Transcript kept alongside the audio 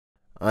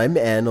I'm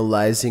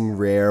analyzing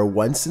rare,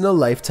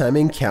 once-in-a-lifetime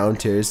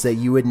encounters that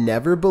you would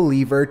never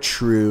believe are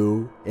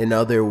true. In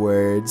other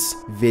words,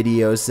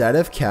 videos that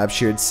have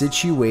captured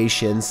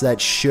situations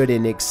that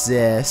shouldn't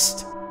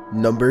exist.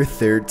 Number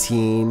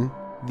 13.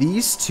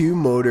 These two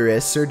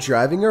motorists are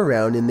driving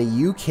around in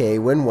the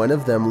UK when one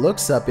of them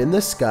looks up in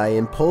the sky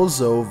and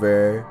pulls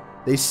over.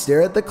 They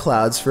stare at the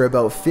clouds for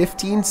about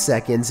 15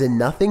 seconds and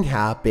nothing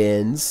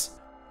happens.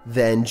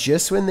 Then,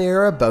 just when they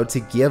are about to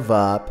give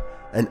up,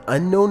 an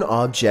unknown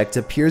object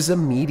appears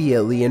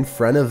immediately in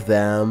front of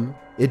them.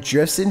 It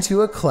drifts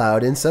into a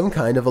cloud and some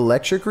kind of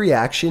electric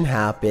reaction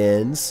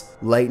happens.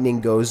 Lightning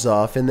goes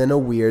off and then a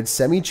weird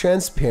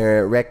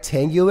semi-transparent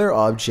rectangular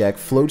object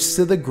floats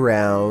to the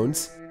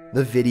ground.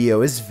 The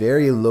video is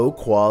very low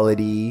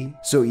quality,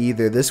 so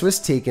either this was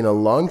taken a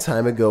long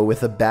time ago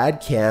with a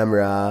bad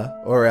camera,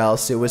 or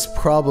else it was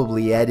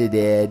probably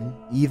edited.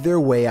 Either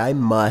way, I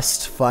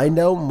must find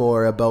out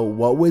more about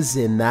what was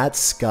in that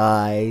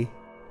sky.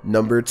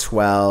 Number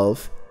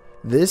 12.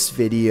 This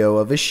video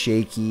of a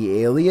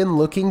shaky,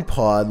 alien-looking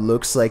pod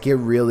looks like it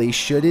really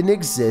shouldn't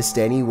exist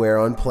anywhere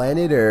on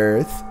planet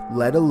Earth,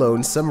 let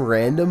alone some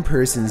random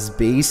person's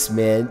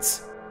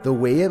basement. The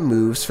way it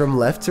moves from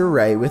left to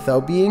right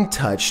without being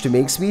touched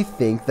makes me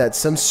think that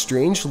some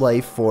strange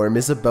life form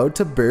is about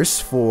to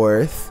burst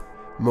forth.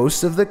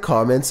 Most of the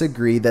comments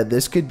agree that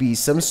this could be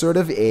some sort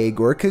of egg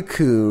or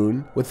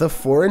cocoon with a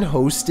foreign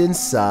host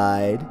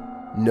inside.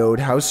 Note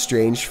how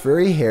strange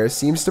furry hair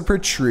seems to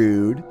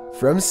protrude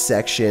from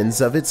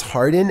sections of its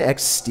hardened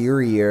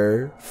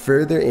exterior,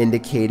 further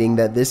indicating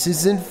that this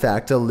is in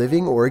fact a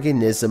living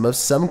organism of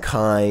some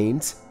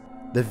kind.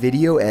 The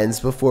video ends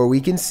before we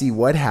can see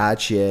what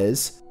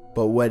hatches,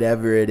 but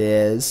whatever it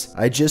is,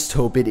 I just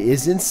hope it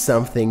isn't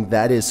something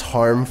that is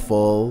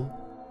harmful.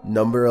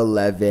 Number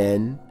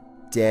 11.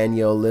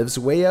 Daniel lives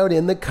way out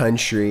in the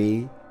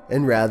country,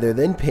 and rather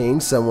than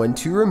paying someone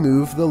to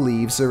remove the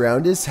leaves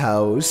around his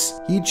house,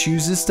 he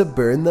chooses to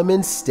burn them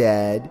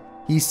instead.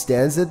 He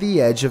stands at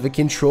the edge of a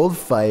controlled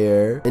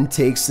fire and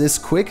takes this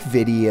quick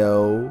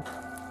video.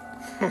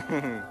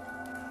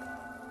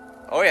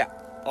 Oh yeah,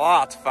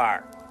 lots of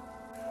fire.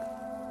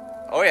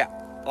 Oh yeah,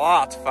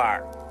 lots of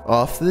fire.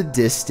 Off the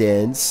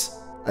distance,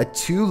 a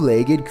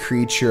two-legged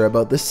creature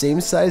about the same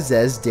size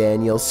as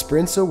Daniel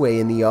sprints away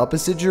in the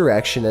opposite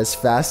direction as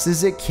fast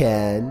as it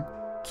can.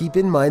 Keep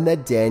in mind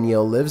that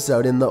Daniel lives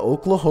out in the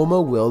Oklahoma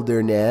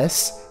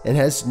wilderness and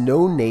has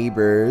no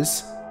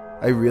neighbors.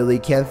 I really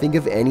can't think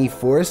of any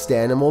forest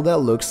animal that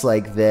looks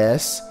like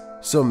this,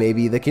 so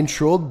maybe the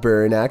controlled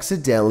burn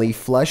accidentally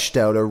flushed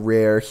out a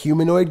rare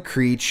humanoid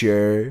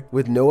creature.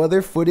 With no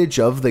other footage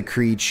of the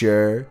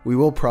creature, we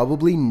will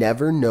probably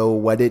never know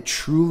what it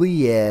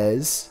truly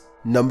is.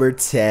 Number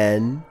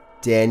 10.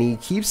 Danny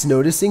keeps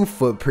noticing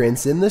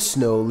footprints in the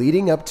snow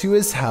leading up to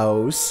his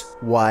house,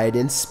 wide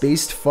and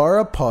spaced far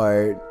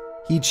apart.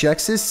 He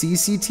checks his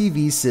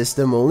CCTV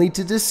system only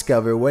to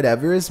discover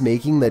whatever is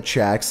making the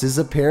tracks is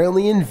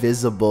apparently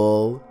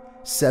invisible.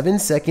 7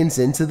 seconds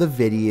into the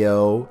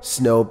video,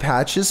 snow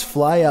patches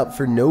fly up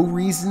for no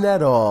reason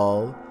at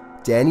all.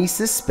 Danny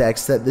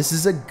suspects that this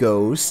is a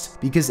ghost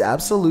because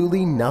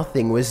absolutely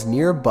nothing was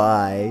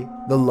nearby.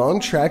 The long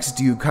tracks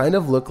do kind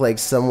of look like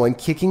someone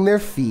kicking their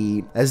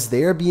feet as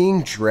they are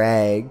being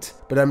dragged,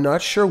 but I'm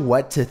not sure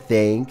what to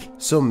think,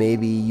 so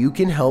maybe you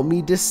can help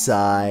me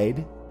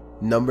decide.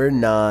 Number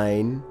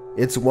 9.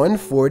 It's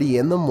 1:40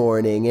 in the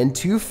morning and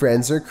two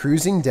friends are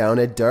cruising down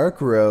a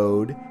dark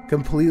road,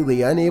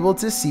 completely unable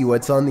to see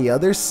what's on the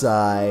other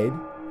side.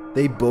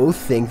 They both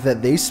think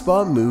that they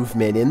spot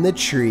movement in the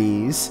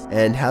trees,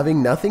 and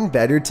having nothing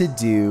better to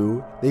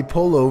do, they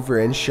pull over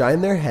and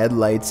shine their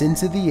headlights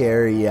into the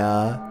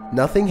area.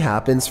 Nothing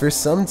happens for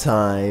some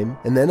time,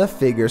 and then a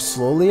figure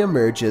slowly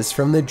emerges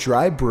from the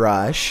dry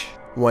brush.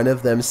 One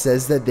of them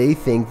says that they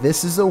think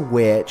this is a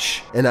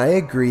witch, and I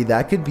agree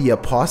that could be a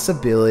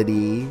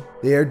possibility.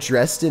 They are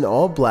dressed in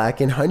all black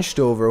and hunched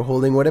over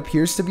holding what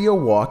appears to be a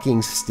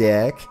walking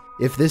stick.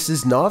 If this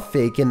is not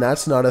fake and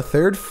that's not a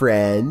third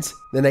friend,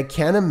 then I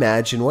can't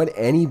imagine what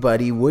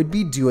anybody would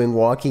be doing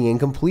walking in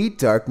complete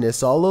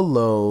darkness all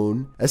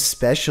alone,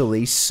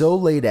 especially so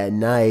late at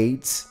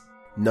night.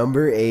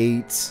 Number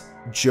 8.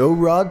 Joe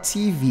Rob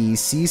TV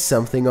sees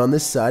something on the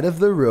side of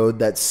the road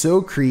that's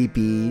so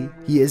creepy,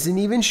 he isn't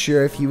even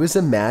sure if he was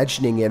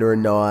imagining it or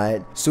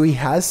not, so he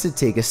has to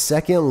take a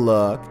second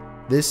look.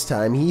 This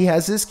time he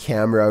has his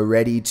camera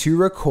ready to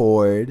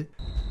record.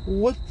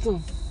 What the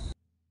f?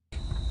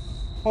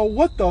 Oh,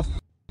 what the f?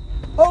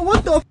 Oh,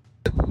 what the f?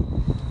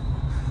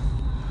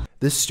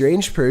 The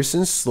strange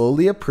person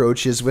slowly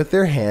approaches with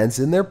their hands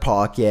in their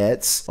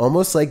pockets,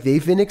 almost like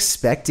they've been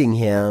expecting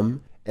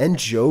him, and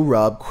Joe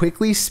Rob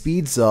quickly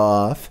speeds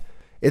off.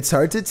 It's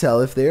hard to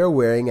tell if they are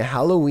wearing a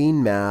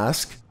Halloween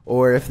mask,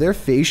 or if their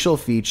facial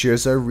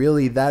features are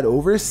really that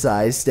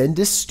oversized and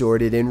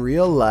distorted in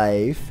real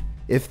life.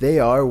 If they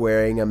are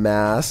wearing a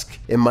mask,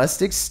 it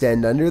must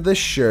extend under the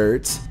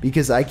shirt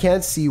because I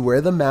can't see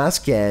where the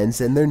mask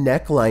ends and their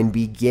neckline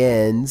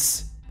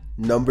begins.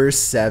 Number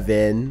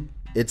 7.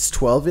 It's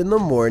 12 in the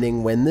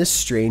morning when this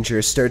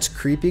stranger starts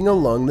creeping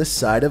along the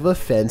side of a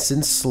fence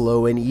in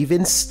slow and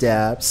even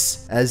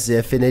steps, as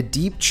if in a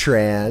deep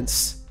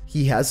trance.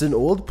 He has an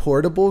old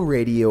portable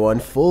radio on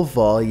full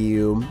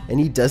volume, and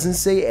he doesn't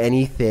say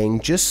anything,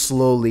 just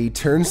slowly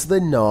turns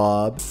the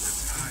knob.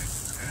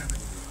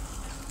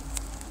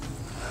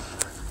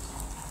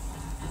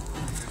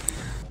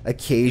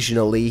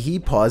 Occasionally, he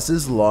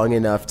pauses long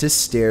enough to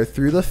stare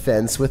through the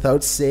fence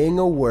without saying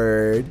a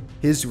word.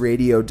 His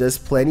radio does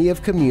plenty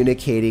of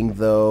communicating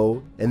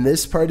though, and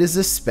this part is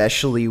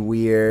especially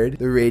weird.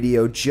 The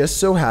radio just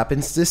so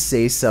happens to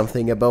say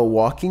something about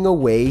walking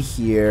away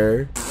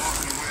here.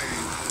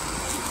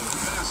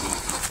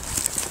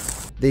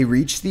 They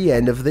reach the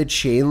end of the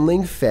chain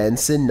link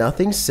fence and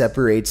nothing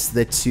separates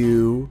the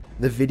two.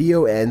 The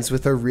video ends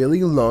with a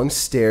really long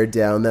stare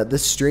down that the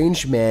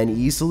strange man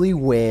easily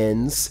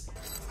wins.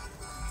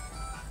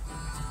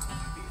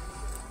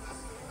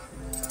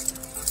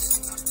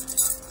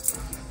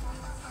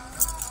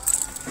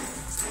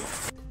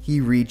 He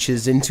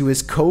reaches into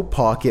his coat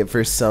pocket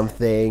for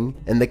something,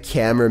 and the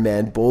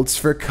cameraman bolts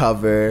for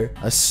cover.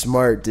 A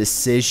smart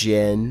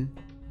decision.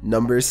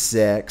 Number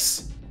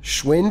 6.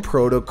 Schwinn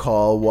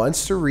Protocol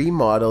wants to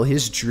remodel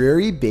his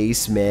dreary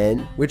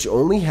basement, which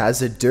only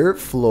has a dirt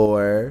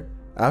floor.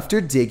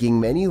 After digging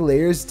many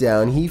layers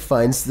down, he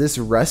finds this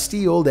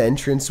rusty old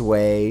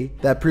entranceway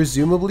that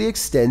presumably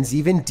extends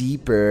even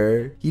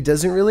deeper. He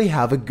doesn't really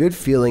have a good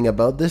feeling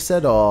about this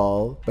at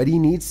all, but he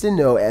needs to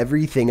know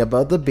everything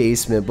about the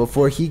basement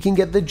before he can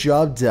get the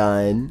job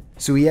done,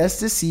 so he has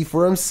to see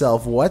for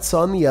himself what's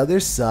on the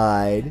other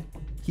side.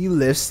 He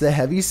lifts the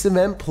heavy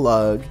cement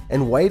plug,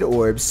 and white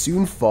orbs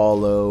soon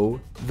follow,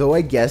 though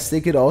I guess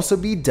they could also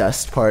be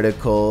dust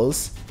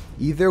particles.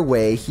 Either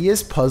way, he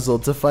is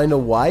puzzled to find a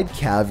wide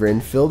cavern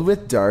filled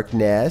with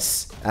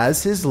darkness.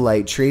 As his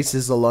light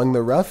traces along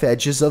the rough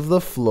edges of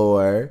the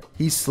floor,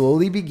 he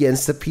slowly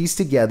begins to piece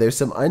together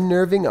some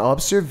unnerving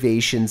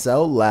observations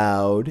out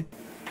loud.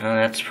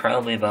 That's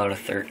probably about a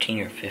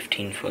 13 or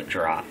 15 foot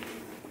drop.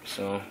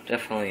 So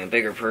definitely a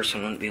bigger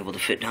person wouldn't be able to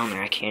fit down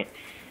there.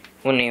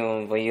 Wouldn't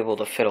even be able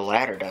to fit a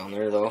ladder down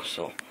there though,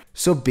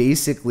 So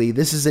basically,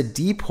 this is a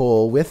deep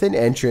hole with an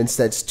entrance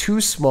that's too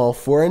small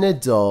for an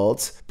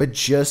adult, but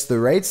just the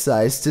right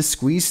size to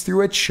squeeze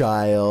through a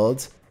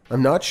child.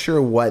 I'm not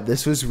sure what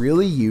this was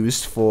really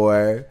used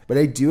for, but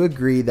I do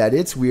agree that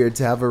it's weird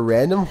to have a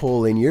random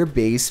hole in your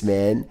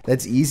basement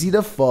that's easy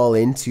to fall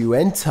into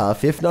and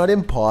tough, if not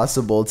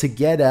impossible, to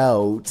get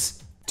out.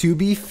 To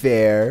be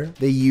fair,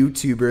 the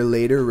YouTuber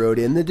later wrote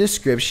in the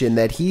description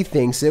that he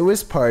thinks it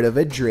was part of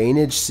a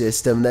drainage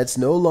system that's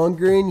no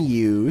longer in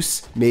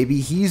use.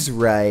 Maybe he's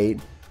right,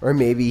 or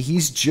maybe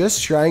he's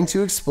just trying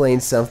to explain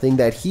something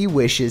that he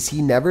wishes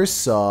he never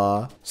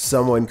saw.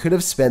 Someone could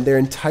have spent their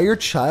entire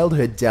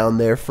childhood down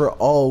there for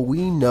all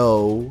we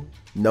know.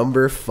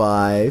 Number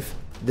 5.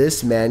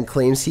 This man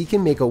claims he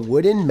can make a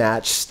wooden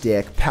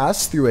matchstick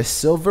pass through a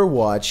silver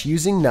watch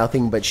using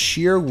nothing but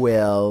sheer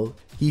will.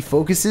 He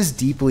focuses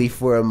deeply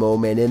for a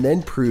moment and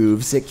then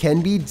proves it can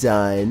be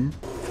done.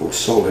 For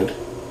solid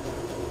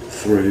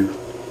through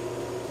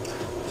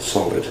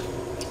solid.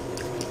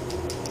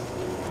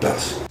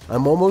 Thus.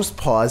 I'm almost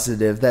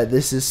positive that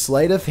this is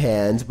sleight of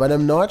hand, but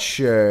I'm not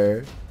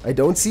sure. I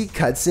don't see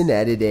cuts in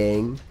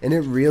editing, and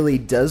it really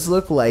does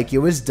look like it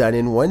was done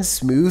in one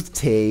smooth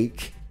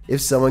take. If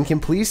someone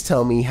can please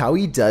tell me how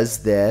he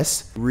does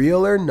this,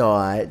 real or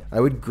not, I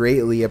would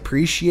greatly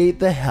appreciate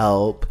the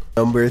help.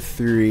 Number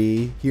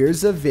 3.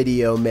 Here's a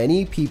video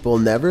many people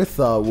never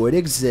thought would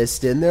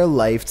exist in their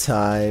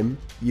lifetime.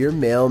 Your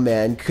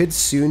mailman could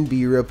soon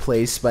be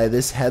replaced by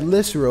this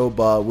headless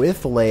robot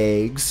with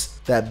legs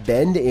that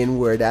bend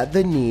inward at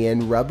the knee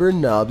and rubber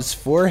nubs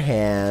for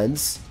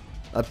hands.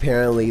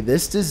 Apparently,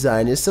 this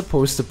design is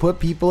supposed to put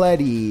people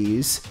at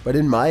ease, but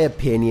in my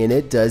opinion,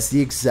 it does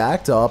the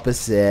exact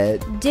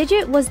opposite.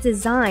 Digit was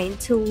designed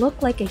to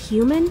look like a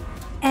human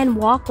and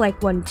walk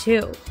like one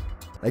too.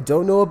 I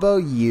don't know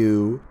about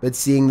you, but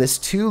seeing this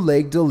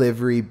two-leg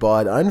delivery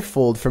bot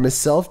unfold from a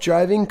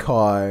self-driving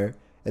car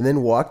and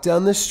then walk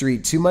down the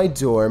street to my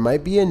door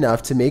might be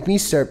enough to make me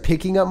start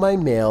picking up my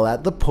mail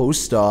at the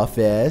post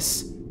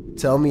office.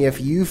 Tell me if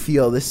you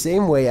feel the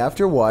same way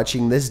after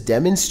watching this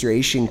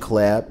demonstration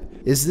clip.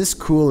 Is this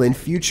cool and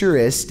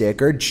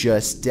futuristic or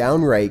just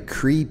downright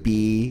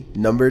creepy?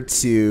 Number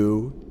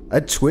 2. A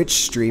Twitch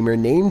streamer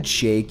named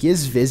Jake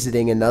is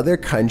visiting another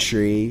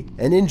country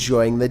and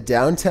enjoying the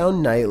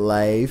downtown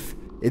nightlife.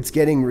 It's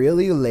getting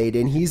really late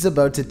and he's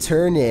about to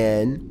turn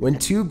in when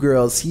 2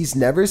 girls he's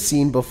never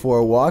seen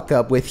before walk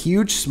up with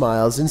huge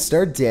smiles and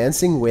start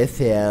dancing with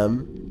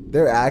him.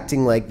 They're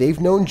acting like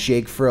they've known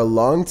Jake for a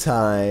long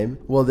time,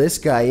 while this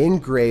guy in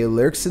gray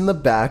lurks in the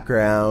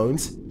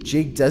background.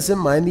 Jake doesn't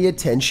mind the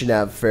attention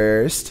at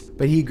first,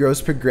 but he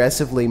grows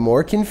progressively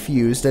more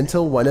confused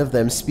until one of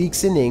them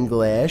speaks in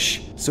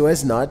English, so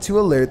as not to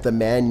alert the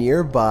man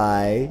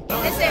nearby.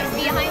 Listen,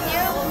 behind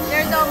you,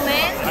 there's a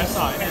man. I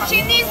saw it.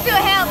 She needs to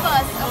help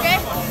us,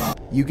 okay?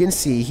 You can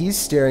see he's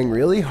staring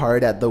really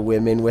hard at the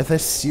women with a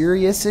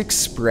serious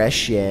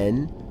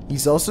expression.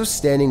 He's also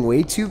standing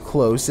way too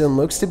close and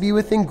looks to be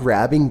within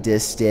grabbing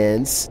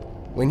distance.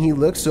 When he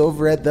looks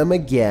over at them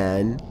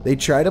again, they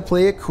try to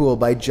play it cool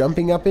by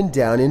jumping up and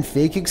down in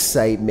fake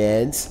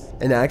excitement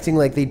and acting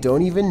like they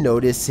don't even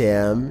notice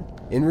him.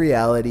 In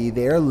reality,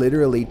 they are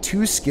literally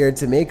too scared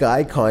to make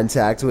eye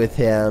contact with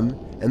him,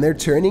 and they're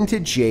turning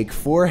to Jake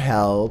for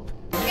help.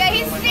 Yeah,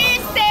 he's still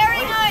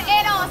staring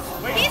at us.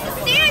 He's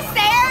still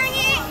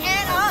staring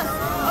at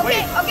us.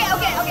 Okay, hold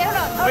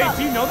on. Wait,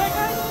 do you know that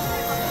guy?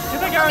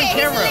 Get that guy on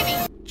camera. He's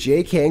leaving.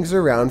 Jake hangs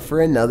around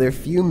for another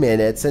few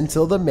minutes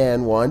until the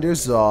man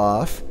wanders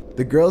off.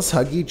 The girls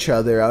hug each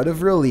other out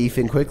of relief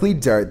and quickly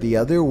dart the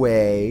other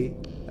way.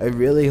 I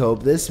really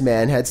hope this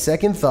man had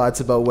second thoughts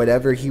about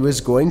whatever he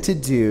was going to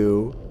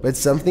do, but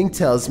something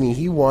tells me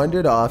he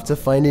wandered off to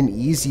find an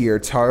easier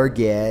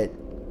target.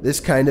 This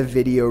kind of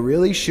video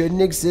really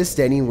shouldn't exist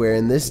anywhere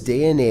in this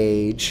day and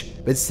age,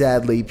 but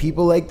sadly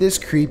people like this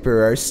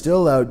creeper are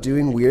still out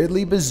doing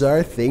weirdly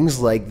bizarre things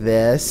like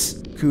this.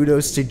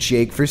 Kudos to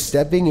Jake for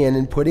stepping in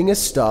and putting a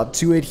stop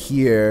to it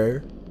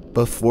here.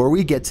 Before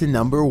we get to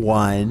number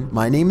 1,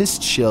 my name is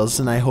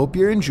Chills and I hope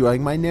you're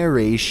enjoying my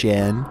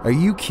narration. Are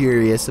you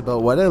curious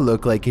about what I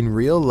look like in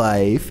real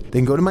life?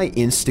 Then go to my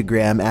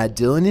Instagram at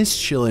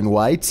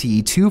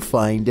DylanIsChillinYT to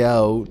find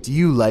out. Do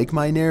you like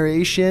my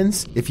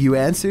narrations? If you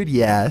answered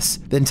yes,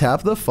 then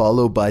tap the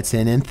follow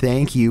button and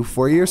thank you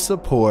for your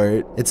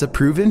support. It's a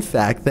proven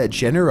fact that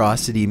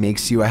generosity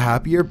makes you a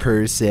happier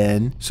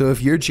person. So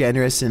if you're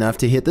generous enough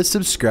to hit the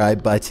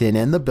subscribe button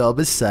and the bell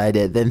beside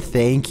it, then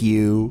thank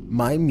you.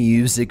 My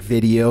music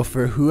video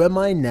for Who Am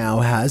I Now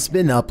has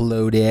been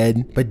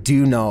uploaded, but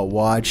do not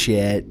watch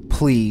it.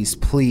 Please,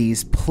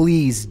 please,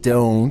 please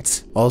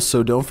don't.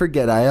 Also, don't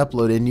forget I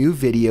upload a new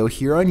video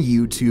here on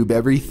YouTube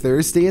every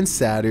Thursday and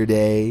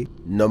Saturday.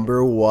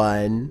 Number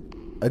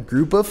 1. A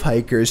group of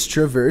hikers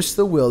traverse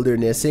the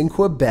wilderness in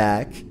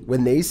Quebec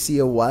when they see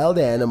a wild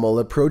animal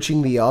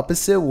approaching the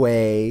opposite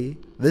way.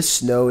 The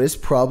snow is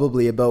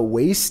probably about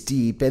waist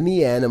deep and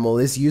the animal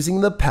is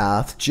using the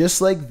path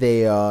just like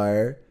they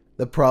are.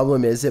 The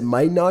problem is it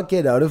might not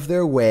get out of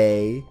their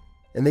way,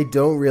 and they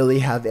don't really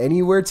have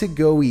anywhere to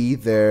go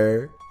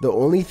either. The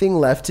only thing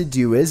left to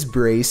do is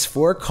brace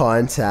for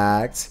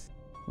contact.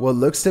 What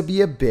looks to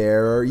be a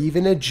bear or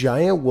even a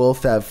giant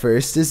wolf at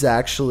first is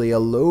actually a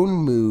lone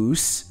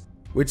moose,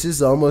 which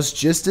is almost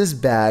just as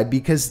bad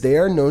because they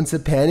are known to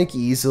panic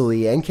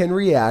easily and can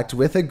react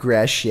with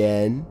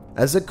aggression.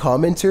 As a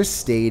commenter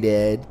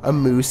stated, a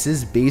moose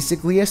is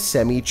basically a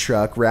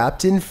semi-truck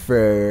wrapped in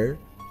fur.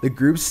 The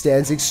group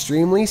stands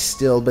extremely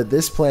still, but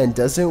this plan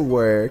doesn't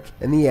work,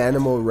 and the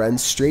animal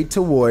runs straight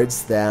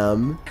towards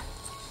them.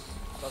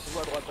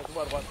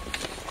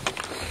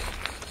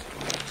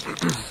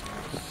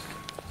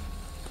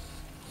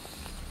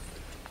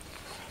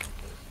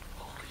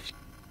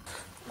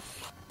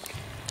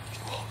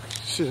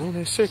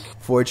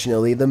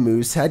 Fortunately, the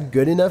moose had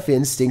good enough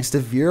instincts to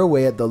veer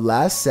away at the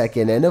last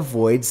second and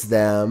avoids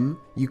them.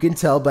 You can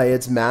tell by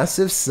its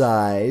massive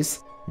size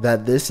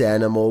that this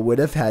animal would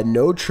have had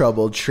no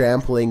trouble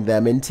trampling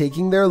them and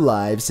taking their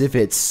lives if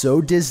it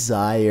so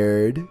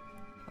desired.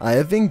 I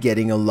have been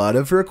getting a lot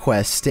of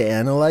requests to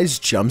analyze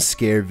jump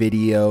scare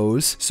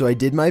videos, so I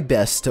did my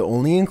best to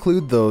only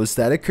include those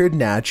that occurred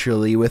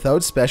naturally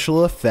without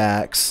special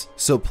effects.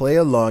 So play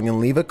along and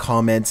leave a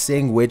comment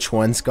saying which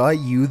ones got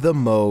you the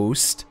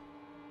most.